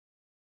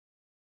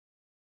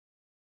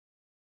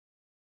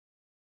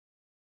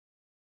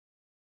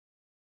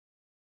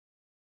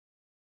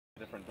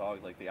different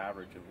dogs, like the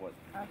average of what.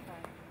 Okay.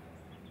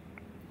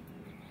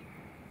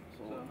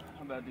 So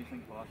how bad do you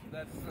think, boss?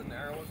 That's the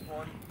narrowest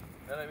one.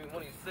 And I mean,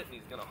 when he's sitting,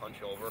 he's gonna hunch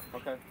over.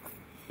 Okay.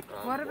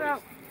 What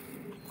about?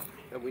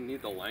 And we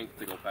need the length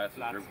to go past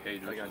his rib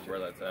cage, which is where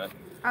that's at.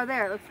 Oh,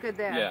 there. It looks good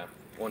there. Yeah.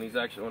 When his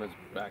back's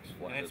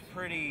flat. And it's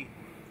pretty.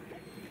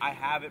 I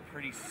have it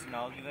pretty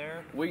snug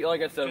there.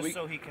 Like I said, just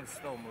so he can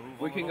still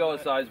move. We can go a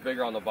size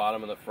bigger on the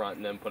bottom and the front,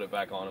 and then put it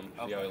back on him.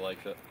 See how he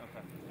likes it.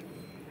 Okay.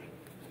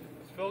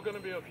 Is Phil gonna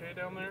be okay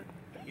down there?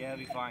 Yeah, he'll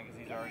be fine because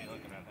he's already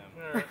looking at him.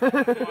 All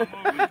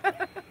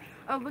right.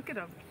 Oh, look at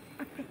him.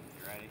 You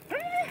ready?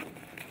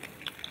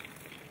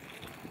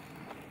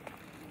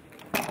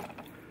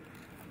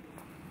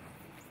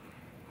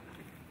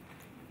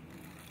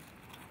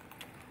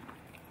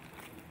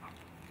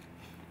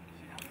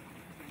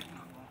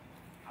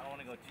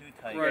 Go too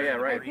tight. Right, yeah,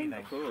 right.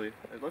 Absolutely.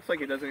 It looks like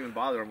it doesn't even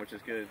bother him, which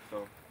is good.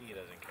 So he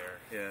doesn't care.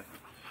 Yeah.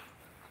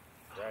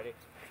 Ready?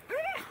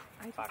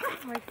 I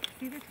just like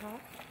see the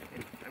top.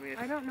 I mean,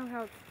 I don't know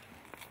how.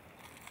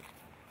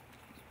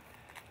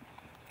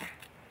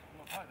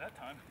 That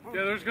time.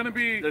 Yeah, there's gonna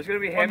be handles.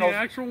 On the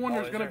actual one,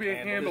 there's gonna be a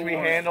handle. There's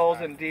gonna be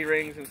handles and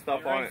D-rings and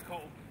stuff on it.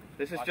 Cool.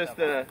 This is just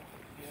the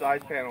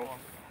side panel.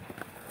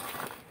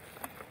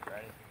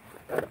 Ready?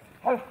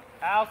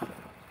 House.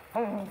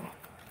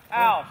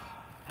 House.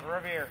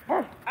 Over here.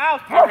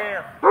 House, over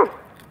here. Over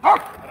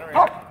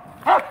here.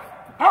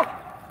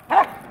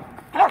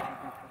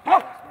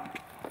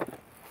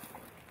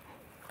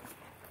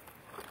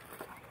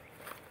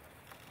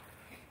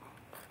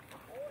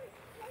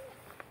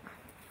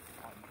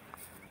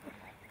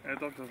 That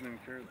dog doesn't even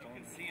care. You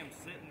can see him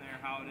sitting there,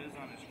 how it is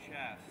on his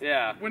chest.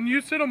 Yeah. When you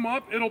sit him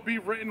up, it'll be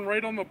written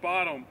right on the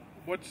bottom.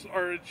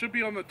 Or it should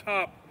be on the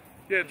top.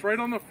 Yeah, it's right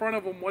on the front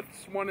of him.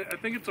 What's one? I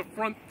think it's a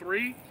front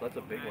 3. So that's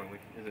a big one.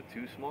 Is it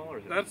too small or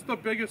is it? That's the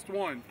biggest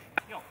one.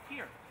 Yo,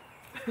 here.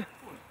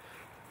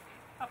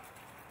 Up.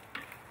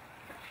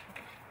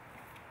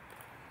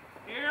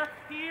 Here.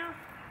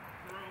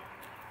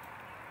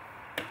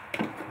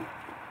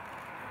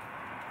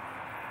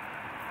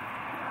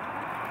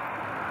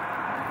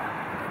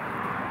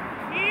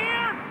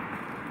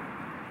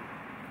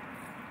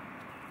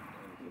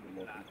 The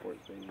most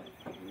important thing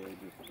is really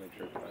just to make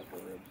sure it's past the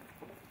ribs.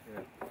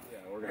 Yeah,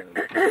 we're gonna.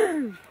 That's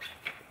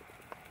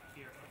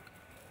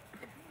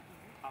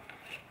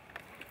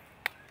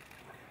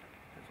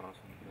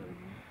awesome.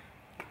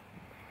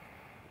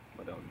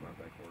 My dog's not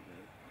that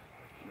coordinated.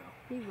 No.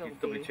 He will He'd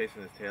still be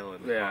chasing his tail in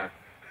the Yeah. car.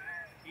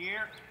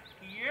 Here.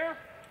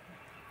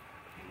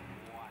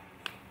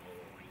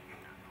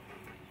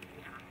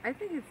 I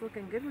think it's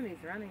looking good when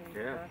he's running. And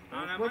Yeah. stuff.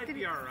 That What might did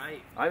be he? all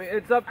right. I mean,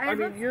 it's up. I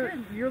mean,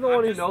 you're the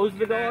one who knows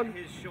the dog.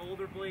 His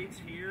shoulder blades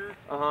here.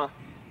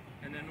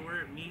 And then where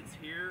it meets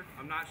here,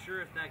 I'm not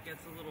sure if that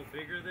gets a little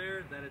bigger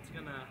there, that it's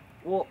gonna.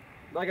 Well,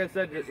 like I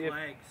said, if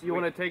you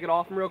want to take it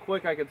off him real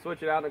quick, I can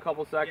switch it out in a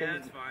couple seconds. Yeah,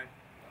 that's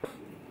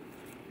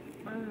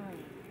fine.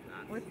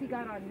 What's he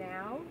got on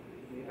now?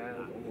 He has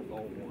almost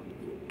all one.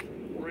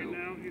 Right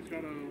now, he's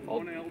got a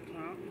 1L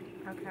top.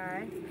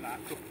 Okay.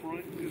 The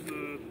front is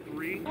a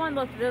 3. That one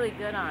looked really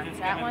good on.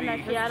 That one that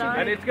she had on.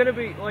 And it's going to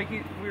be, like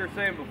we were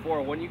saying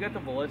before, when you get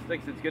the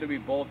ballistics, it's going to be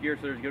bulkier,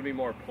 so there's going to be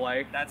more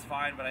play. That's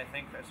fine, but I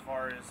think as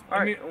far as...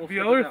 I mean, the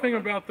other thing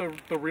about the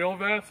real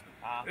vest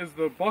is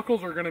the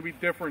buckles are going to be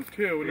different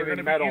too, and they're going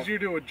to be easier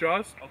to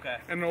adjust. Okay.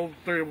 And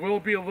there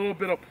will be a little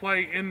bit of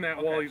play in that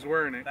while he's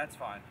wearing it. That's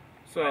fine.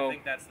 So I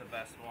think that's the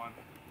best one.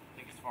 I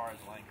think as far as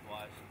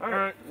length-wise. All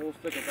right, we'll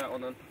stick with that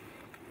one then.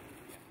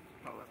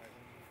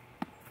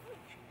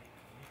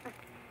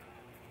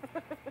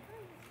 I'm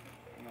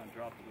gonna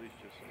drop the leash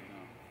just so you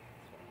know.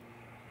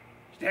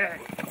 Stay.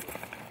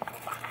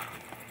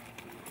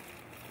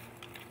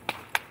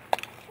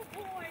 Good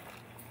boy.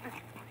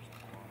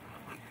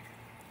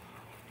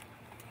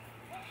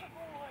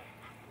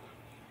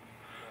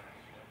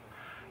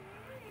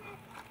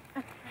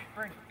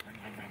 Bring.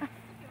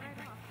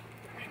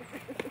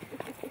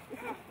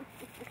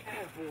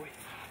 Oh boy.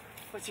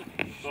 What's he?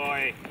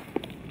 Boy.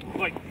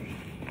 Boy.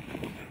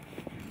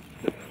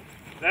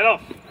 Settle.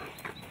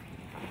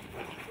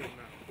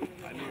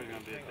 I knew you were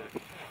gonna be a dick.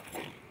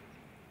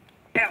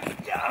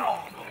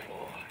 Oh,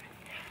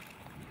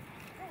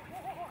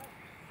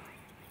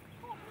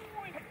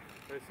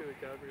 Did I see the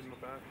caviar in the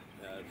back?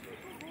 Yeah, that's it.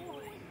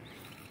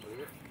 In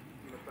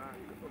the back,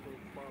 at the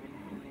bottom.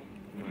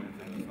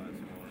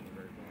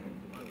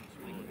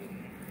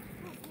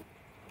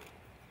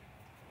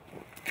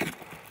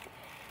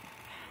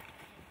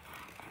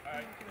 I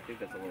think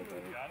that's a little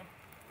better.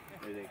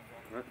 What do you think?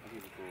 Huh? I think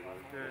it's a little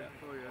better.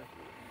 Yeah. Oh yeah.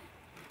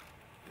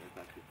 It's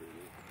actually pretty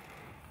good.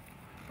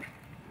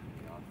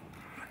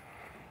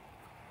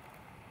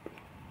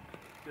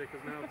 Yeah,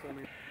 because now it's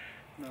only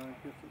 9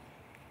 kisses.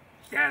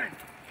 Shannon!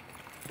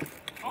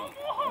 Oh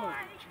boy!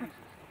 Jesus.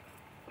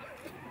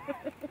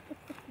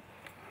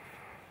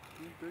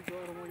 You big go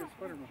out of like a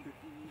spider monkey.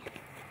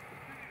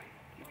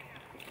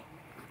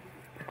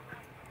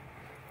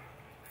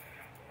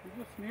 You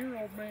just sneer,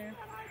 old man.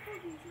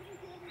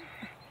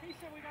 He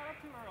said we got up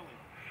too early.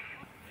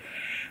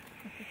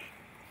 Catch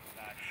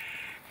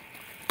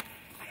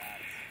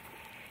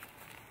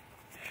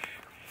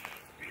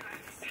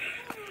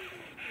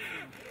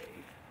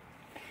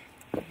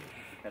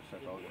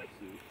that dog in a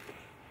suit.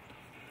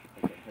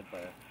 Like got hit by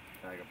a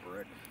bag of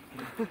bricks.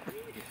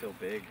 He's so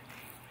big.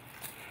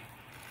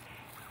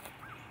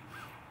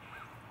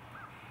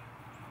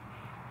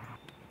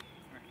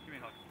 Give me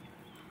a hug.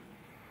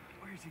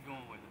 Where is he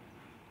going with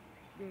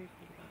it?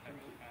 I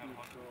have a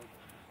hug.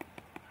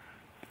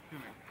 Come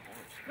here.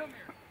 Come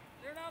here.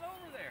 They're not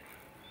over there.